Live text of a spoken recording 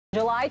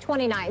July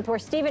 29th, where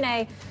Stephen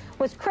A.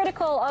 was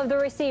critical of the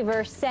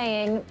receiver,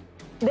 saying,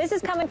 "This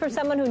is coming from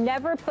someone who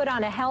never put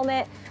on a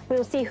helmet.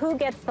 We'll see who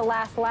gets the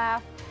last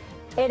laugh.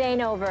 It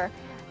ain't over."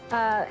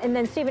 And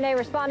then Stephen A.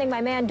 responding,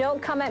 "My man,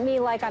 don't come at me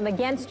like I'm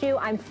against you.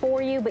 I'm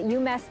for you, but you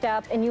messed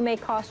up, and you may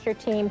cost your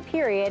team,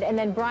 period." And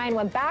then Bryant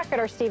went back at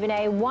our Stephen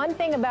A. "One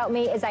thing about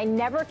me is I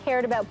never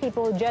cared about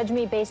people who judge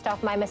me based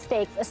off my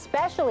mistakes,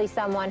 especially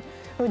someone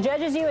who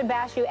judges you and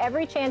bash you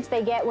every chance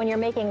they get when you're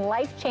making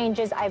life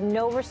changes. I have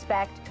no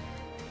respect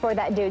for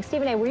that dude."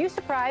 Stephen A., were you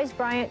surprised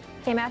Bryant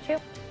came at you?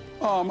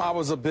 I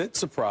was a bit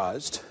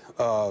surprised,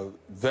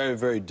 very,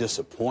 very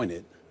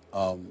disappointed.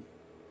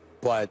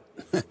 But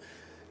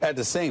at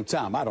the same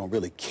time, I don't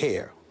really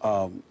care.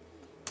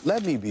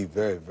 Let me be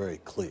very, very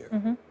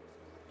clear.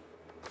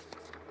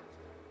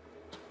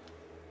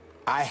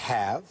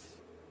 I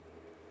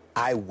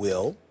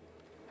will,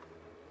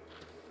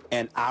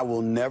 and I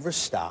will never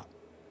stop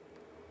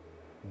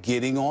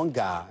getting on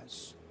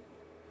guys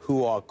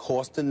who are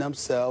costing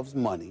themselves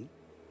money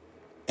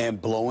and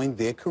blowing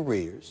their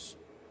careers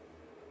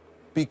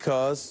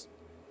because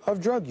of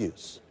drug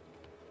use.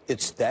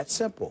 It's that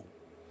simple.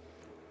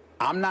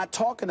 I'm not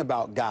talking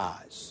about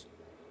guys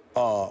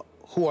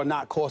who are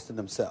not costing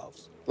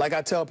themselves. Like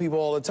I tell people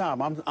all the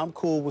time, I'm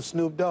cool with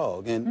Snoop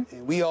Dogg, and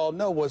we all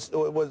know what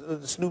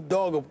Snoop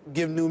Dogg will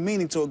give new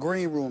meaning to a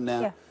green room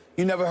now. Yeah.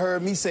 You never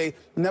heard me say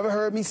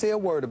a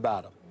word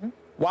about him.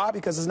 Why?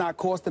 Because it's not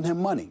costing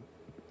him money.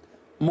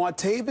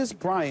 Martavis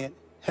Bryant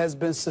has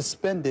been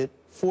suspended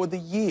for the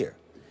year.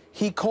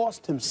 He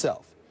cost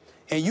himself.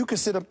 And you can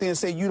sit up there and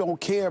say you don't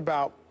care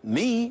about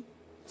me.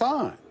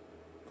 Fine.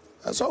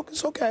 It's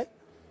okay.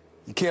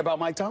 You care about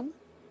Mike Tomlin?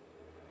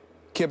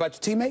 Care about your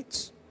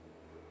teammates?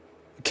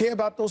 You care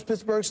about those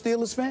Pittsburgh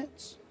Steelers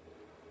fans?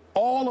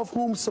 All of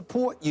whom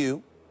support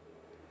you.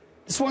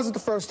 This wasn't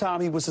the first time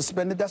he was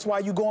suspended. That's why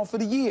you're going for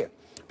the year.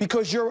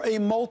 Because you're a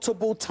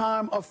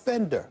multiple-time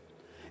offender.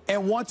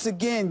 And once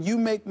again, you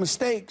make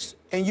mistakes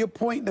and you're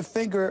pointing the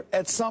finger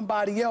at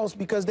somebody else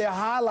because they're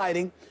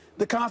highlighting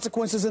the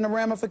consequences and the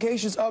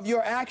ramifications of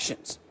your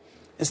actions.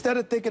 Instead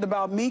of thinking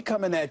about me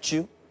coming at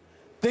you,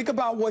 think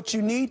about what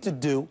you need to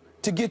do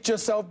to get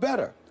yourself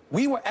better.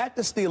 We were at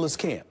the Steelers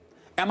camp.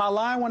 Am I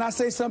lying when I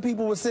say some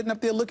people were sitting up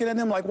there looking at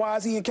him like, why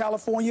is he in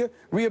California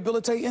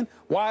rehabilitating?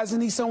 Why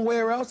isn't he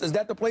somewhere else? Is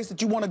that the place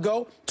that you want to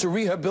go to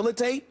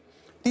rehabilitate?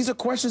 These are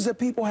questions that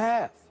people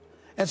have.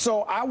 And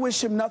so I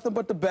wish him nothing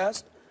but the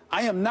best.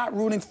 I am not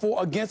rooting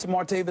against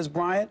Martavis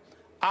Bryant.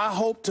 I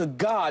hope to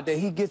God that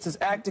he gets his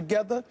act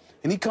together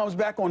and he comes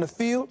back on the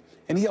field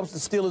and he helps the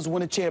Steelers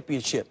win a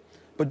championship.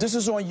 But this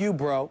is on you,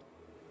 bro.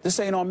 This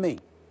ain't on me.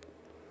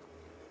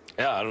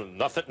 Yeah,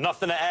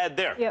 nothing to add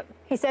there. Yep.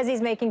 He says he's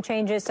making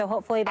changes, so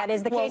hopefully that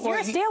is the case. You're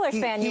a Steelers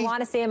fan. You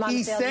want to see him on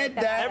the field. He said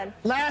that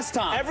last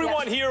time.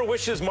 Everyone here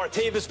wishes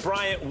Martavis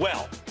Bryant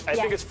well. I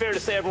think it's fair to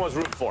say everyone's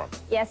rooting for him.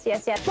 Yes,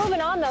 yes, yes.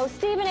 Moving on, though,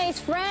 Stephen A.'s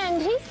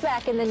friend, he's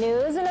back in the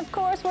news. And, of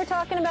course, we're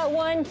talking about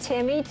one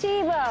Timmy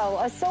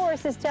Tebow. A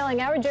source is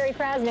telling our Jerry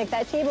Krasnick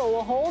that Tebow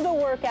will hold a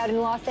workout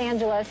in Los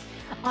Angeles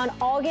on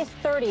August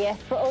 30th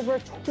for over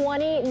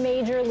 20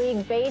 Major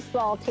League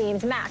Baseball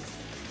teams. Max,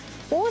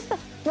 what was the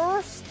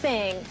first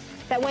thing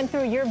that went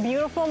through your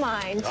beautiful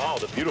mind? Oh,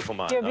 the beautiful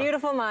mind. Your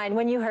beautiful mind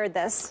when you heard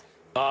this.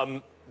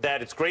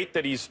 That it's great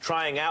that he's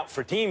trying out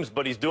for teams,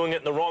 but he's doing it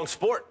in the wrong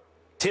sport.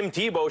 Tim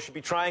Tebow should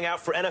be trying out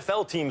for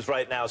NFL teams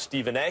right now,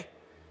 Stephen A.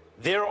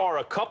 There are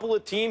a couple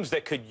of teams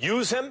that could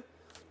use him.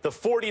 The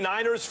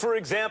 49ers, for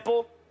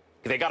example.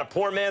 They got a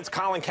poor man's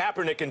Colin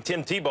Kaepernick and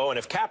Tim Tebow, and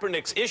if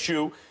Kaepernick's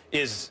issue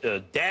is a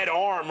dead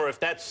arm, or if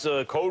that's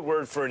a code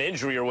word for an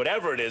injury or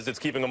whatever it is that's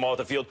keeping him off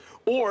the field,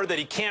 or that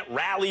he can't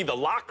rally the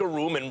locker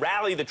room and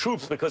rally the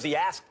troops because he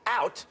asked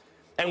out,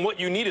 and what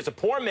you need is a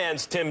poor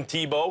man's Tim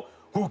Tebow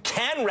who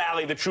can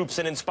rally the troops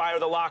and inspire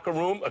the locker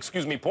room.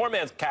 Excuse me, poor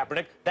man's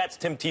Kaepernick. That's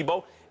Tim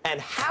Tebow.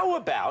 And how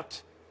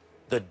about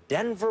the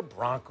Denver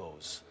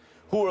Broncos,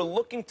 who are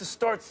looking to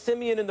start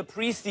Simeon in the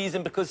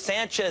preseason because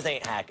Sanchez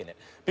ain't hacking it,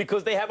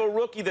 because they have a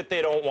rookie that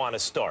they don't want to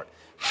start?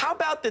 How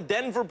about the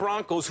Denver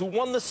Broncos, who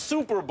won the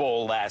Super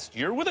Bowl last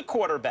year with a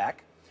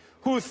quarterback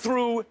who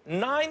threw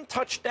 9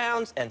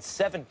 touchdowns and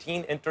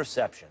 17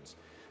 interceptions?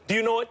 Do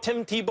you know what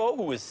Tim Tebow,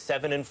 who is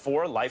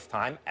 7-4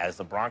 lifetime as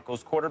the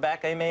Broncos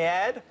quarterback, I may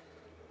add?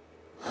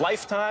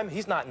 Lifetime,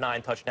 he's not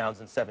 9 touchdowns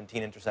and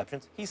 17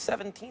 interceptions. He's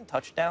 17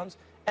 touchdowns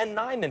and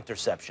 9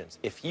 interceptions.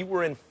 If he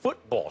were in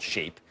football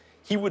shape,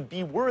 he would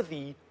be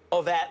worthy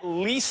of at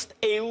least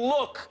a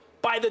look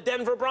by the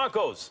Denver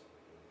Broncos.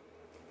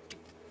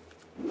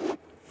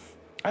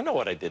 I know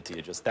what I did to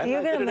you just then.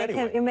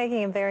 You're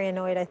making him very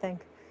annoyed, I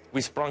think.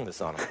 We sprung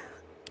this on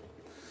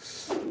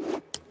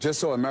him. Just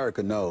so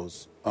America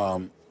knows,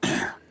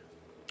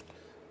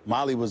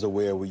 Molly was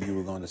aware what you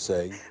were going to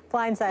say.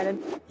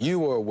 Blindsided. You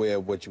were aware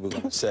of what you were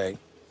going to say.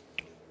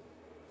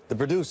 The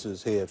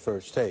producers here at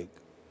First Take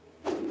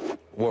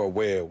were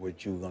aware of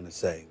what you were going to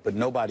say, but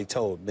nobody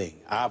told me.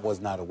 I was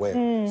not aware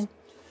of this.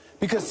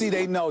 Because, see,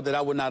 they know that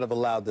I would not have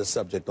allowed this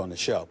subject on the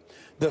show.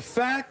 The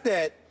fact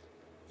that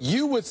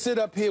you would sit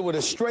up here with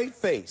a straight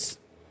face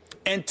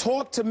and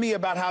talk to me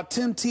about how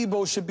Tim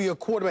Tebow should be a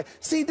quarterback.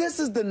 See, this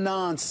is the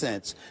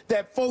nonsense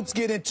that folks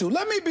get into.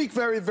 Let me be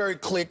very, very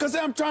clear, because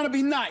I'm trying to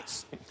be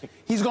nice.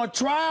 He's going to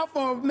try out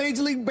for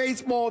Major League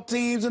Baseball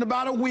teams in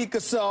about a week or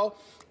so.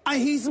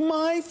 He's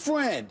my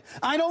friend.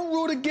 I don't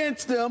root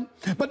against him,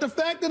 but the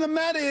fact of the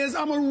matter is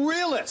I'm a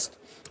realist.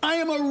 I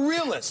am a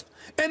realist,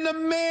 and the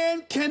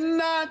man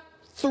cannot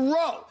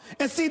throw.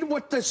 And see,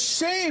 what the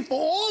shame for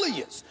all of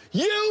you,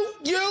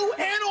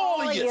 and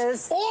all of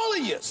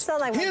you. Sound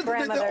like my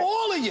grandmother.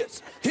 All of you.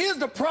 Here's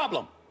the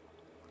problem.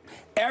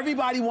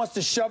 Everybody wants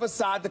to shove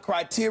aside the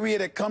criteria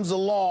that comes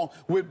along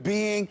with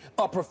being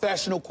a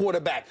professional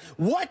quarterback.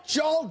 What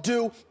y'all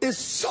do is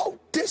so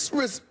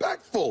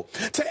disrespectful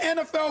to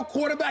NFL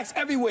quarterbacks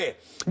everywhere,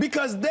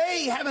 because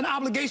they have an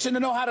obligation to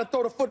know how to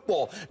throw the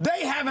football.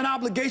 They have an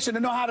obligation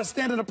to know how to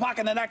stand in the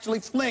pocket and actually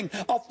fling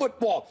a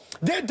football.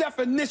 Their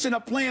definition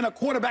of playing a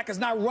quarterback is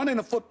not running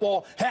the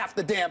football half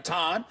the damn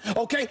time,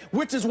 okay,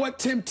 which is what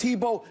Tim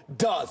Tebow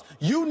does.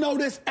 You know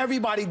this.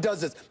 Everybody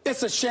does this.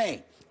 It's a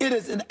shame. It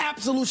is an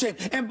absolute shame.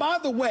 And by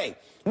the way,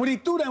 when he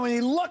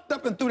lucked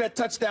up and threw that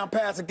touchdown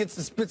pass against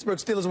the Pittsburgh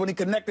Steelers, when he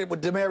connected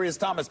with Demaryius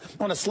Thomas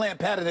on a slant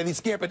pattern that he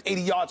scampered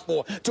 80 yards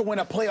for to win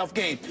a playoff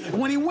game.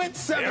 When he went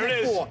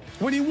 7-4,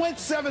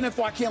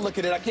 I can't look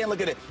at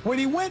it. When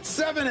he went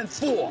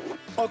 7-4,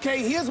 okay,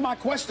 here's my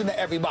question to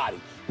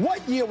everybody.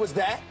 What year was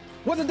that?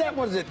 What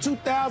is it,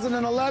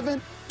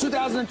 2011,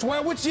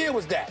 2012? Which year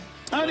was that?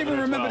 I don't even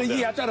remember the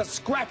year. I try to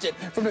scratch it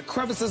from the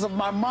crevices of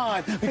my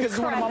mind because it's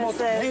one of my most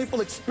painful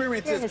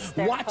experiences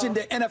watching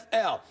the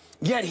NFL.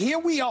 Yet here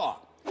we are.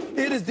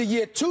 It is the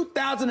year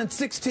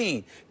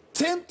 2016.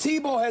 Tim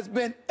Tebow has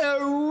been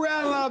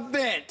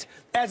irrelevant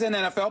as an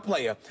NFL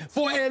player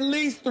for at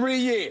least 3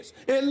 years.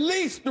 At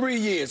least 3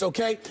 years,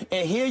 okay?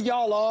 And here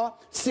y'all are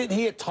sitting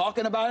here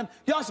talking about him.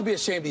 Y'all should be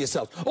ashamed of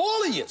yourselves.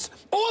 All of you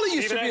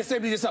should be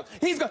ashamed of yourselves.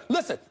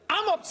 Listen,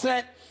 I'm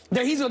upset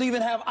that he's going to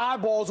even have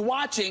eyeballs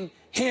watching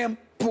him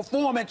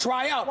perform and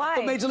try out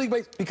for Major League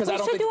Baseball. Because I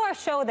don't think we should do our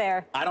show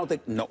there. I don't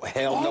think, no,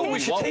 hell no. We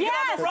should take it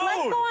on the road.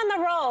 Let's go on the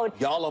road.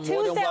 Y'all are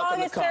more than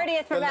welcome to come. Tuesday,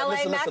 August 30th from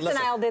LA. Max and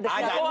I will do the show.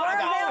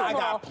 I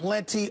got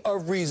plenty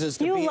of reasons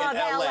to be in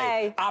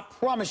LA. I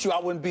promise you I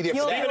wouldn't be there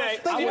for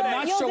that. I would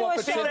not show up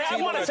for Tim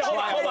Tebow to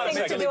try out for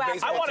Major League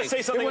Baseball. I want to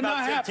say something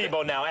about Tim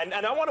Tebow now, and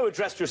I want to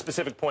address your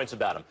specific points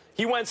about him.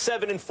 He went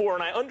 7-4,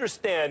 and I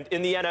understand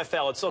in the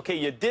NFL, it's okay,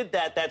 you did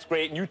that, that's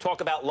great, and you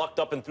talk about lucked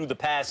up and threw the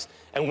pass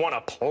and won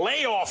a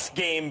playoff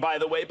game, by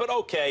the way, but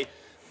okay.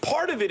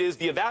 Part of it is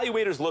the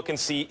evaluators look and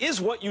see,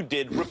 is what you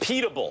did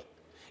repeatable?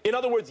 In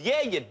other words,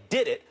 yeah, you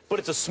did it, but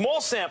it's a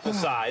small sample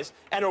size,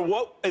 and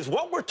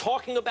what we're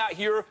talking about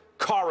here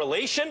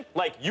correlation,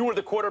 like you were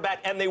the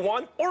quarterback and they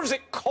won, or is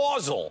it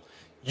causal?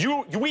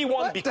 We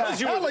won because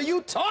you were. What the hell are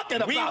you talking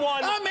about? We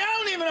won. I mean, I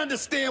don't even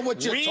understand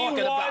what you're talking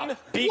about.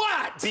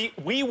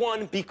 We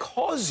won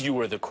because you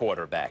were the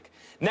quarterback.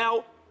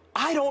 Now,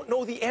 I don't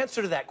know the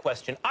answer to that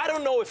question. I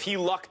don't know if he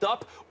lucked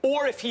up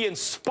or if he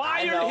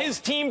inspired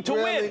his team to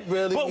win.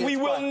 But we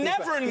will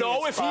never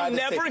know if he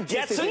never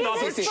gets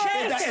another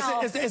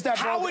chance.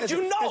 How would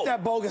you know? It's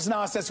that bogus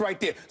nonsense right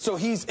there. So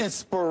he's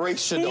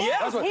inspirational.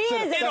 Yeah, he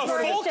is in a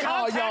full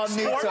contact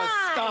sport.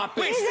 Stop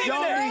it.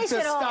 Y'all need to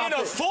stop it.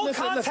 In a full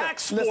contact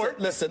sport,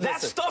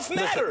 that stuff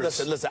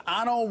matters. Listen.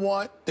 I don't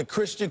want the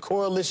Christian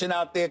coalition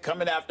out there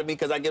coming after me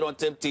because I get on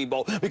Tim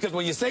Tebow. Because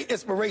when you say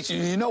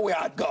inspiration, you know where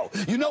I'd go.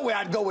 You know where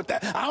I'd go with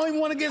that. I don't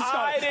even want to get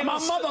started. My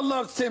mother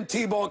loves Tim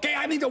Tebow, okay?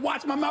 I need to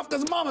watch my mouth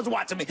because Mama's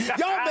watching me.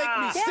 Y'all make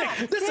me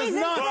sick. This is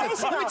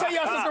nonsense. Let me tell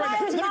y'all something right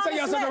now. Let me tell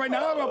y'all something right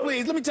now.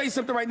 Please, let me tell you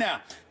something right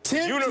now.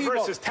 Tim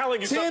Universe is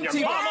telling you something.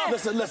 Your mama,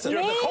 listen.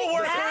 Your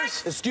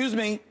co-workers. Excuse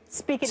me.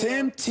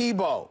 Tim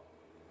Tebow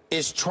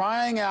is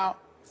trying out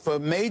for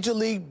Major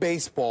League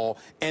Baseball,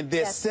 and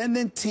they're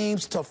sending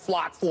teams to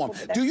flock for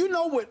him. Do you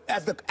know what,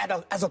 as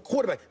a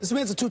quarterback, this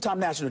man's a two-time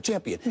national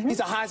champion. He's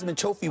a Heisman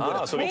Trophy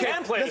winner. So he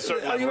can play at a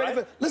certain level,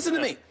 right? Listen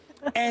to me.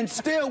 And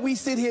still, we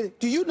sit here.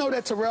 Do you know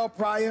that Terrell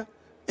Pryor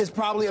is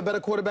probably a better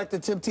quarterback than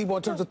Tim Tebow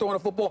in terms of throwing the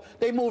football?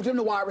 They moved him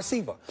to wide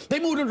receiver.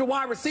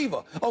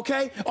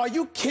 Okay? Are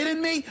you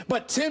kidding me?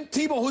 But Tim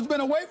Tebow, who's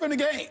been away from the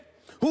game,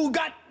 who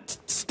got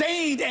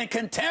stained and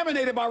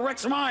contaminated by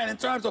Rex Ryan in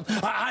terms of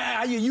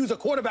how you use a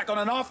quarterback on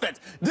an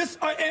offense.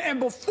 And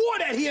before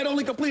that, he had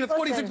only completed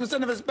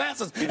 46% of his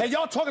passes. And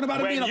y'all talking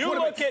about him being a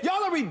quarterback.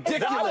 Y'all are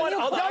ridiculous.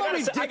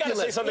 I got to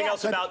say something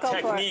else about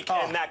technique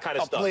and that kind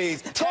of stuff.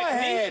 Please, go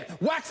ahead.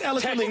 Wax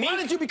eloquently. Why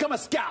didn't you become a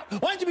scout?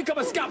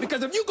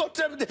 Because if you're going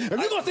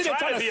to sit there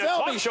trying to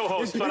sell me, if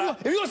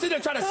you're going to sit there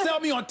trying to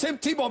sell me on Tim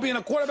Tebow being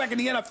a quarterback in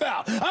the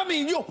NFL, I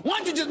mean, why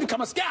don't you just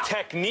become a scout?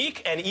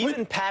 Technique and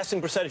even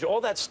passing percentage,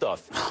 all that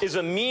stuff is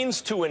a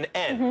means to an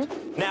end.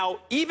 Now,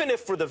 even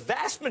if for the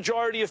vast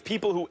majority of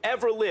people who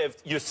ever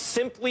lived, you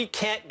simply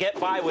can't get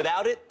by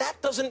without it,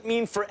 that doesn't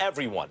mean for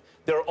everyone.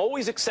 There are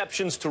always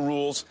exceptions to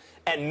rules,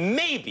 and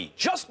maybe,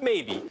 just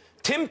maybe,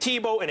 Tim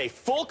Tebow in a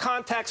full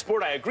contact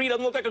sport, I agree,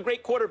 doesn't look like a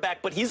great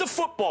quarterback, but he's a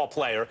football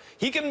player.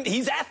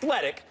 He's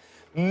athletic.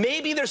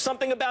 Maybe there's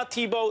something about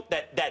Tebow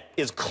that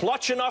is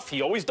clutch enough.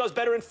 He always does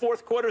better in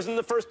fourth quarters than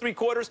the first 3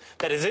 quarters.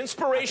 That is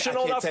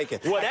inspirational enough. Take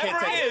it. Whatever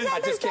it is, I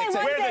just can't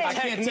take it. I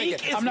can't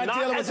take it. I'm not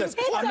dealing with this.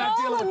 It's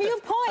all a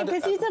mute point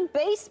because he's a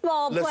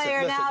baseball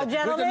player now,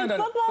 gentlemen.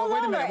 Football's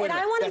over. And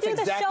I want to do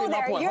the show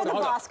there. You're the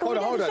boss. Can we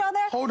do the show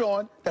there? Hold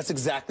on. That's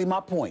exactly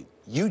my point.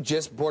 You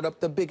just brought up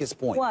the biggest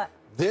point. What?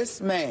 This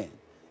man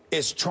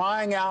is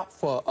trying out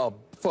for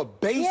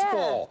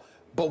baseball. Yeah.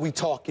 But we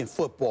talking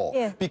football.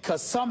 Yeah.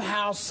 Because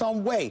somehow,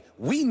 some way,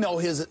 we know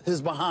his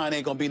behind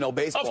ain't gonna be no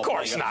baseball. Of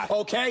course player, not.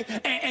 Okay?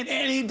 And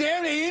he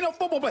damn near ain't no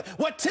football player.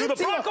 What Tim Do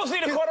the Broncos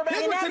need a quarterback?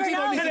 Here's what Tim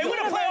Tebow needs to Did they do. win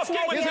a playoff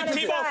game with Tim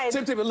Tebow?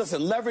 Tim Tebow,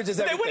 listen, leverage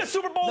is everything. They win a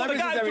Super Bowl with a Leverage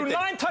guy is who threw everything.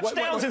 9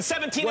 touchdowns and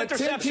 17 what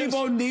interceptions. Tim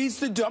Tebow needs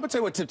to do, I'm gonna tell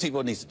you what Tim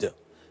Tebow needs to do.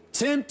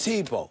 Tim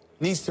Tebow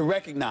needs to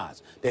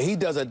recognize that he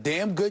does a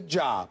damn good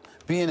job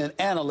being an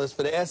analyst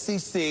for the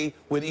SEC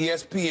with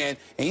ESPN,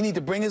 and he need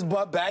to bring his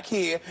butt back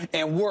here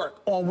and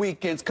work on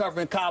weekends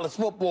covering college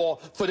football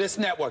for this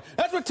network.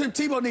 That's what Tim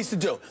Tebow needs to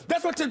do.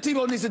 That's what Tim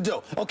Tebow needs to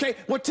do, okay?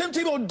 What Tim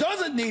Tebow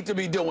doesn't need to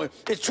be doing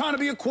is trying to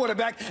be a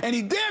quarterback, and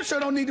he damn sure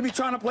don't need to be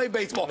trying to play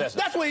baseball. Yes.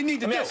 That's what he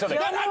needs to do.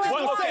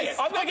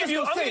 I'm going to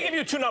give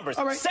you 2 numbers.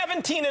 All right.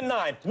 17 and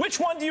 9.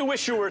 Which one do you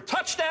wish you were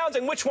touchdowns,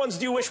 and which ones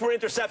do you wish were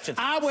interceptions?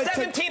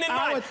 17 and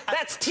 9.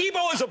 That's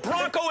Tebow as a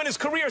Bronco in his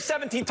career.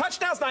 17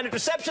 touchdowns, 9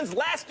 interceptions.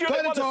 Last year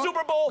they won the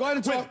Super Bowl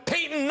with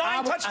Peyton,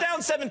 9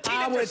 touchdowns, 17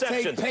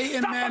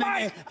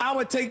 interceptions. I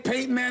would take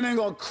Peyton Manning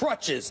on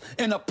crutches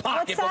in the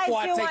pocket before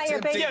I take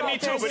Tim Tebow. Yeah, me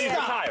too, but he's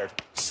retired.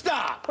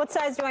 Stop. What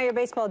size do you want your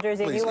baseball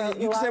jersey? Please,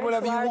 you can say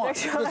whatever you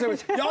want. Y'all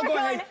go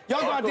ahead.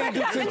 Y'all go out there and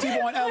do Tim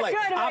Tebow in L.A.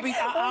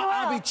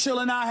 I'll be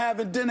chilling out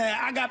having dinner.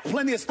 I got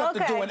plenty of stuff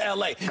to do in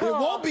L.A. It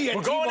won't be a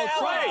Tebow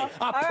trial.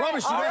 I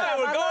promise you that.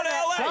 We're going to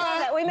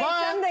L.A. We made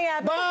something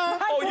happen.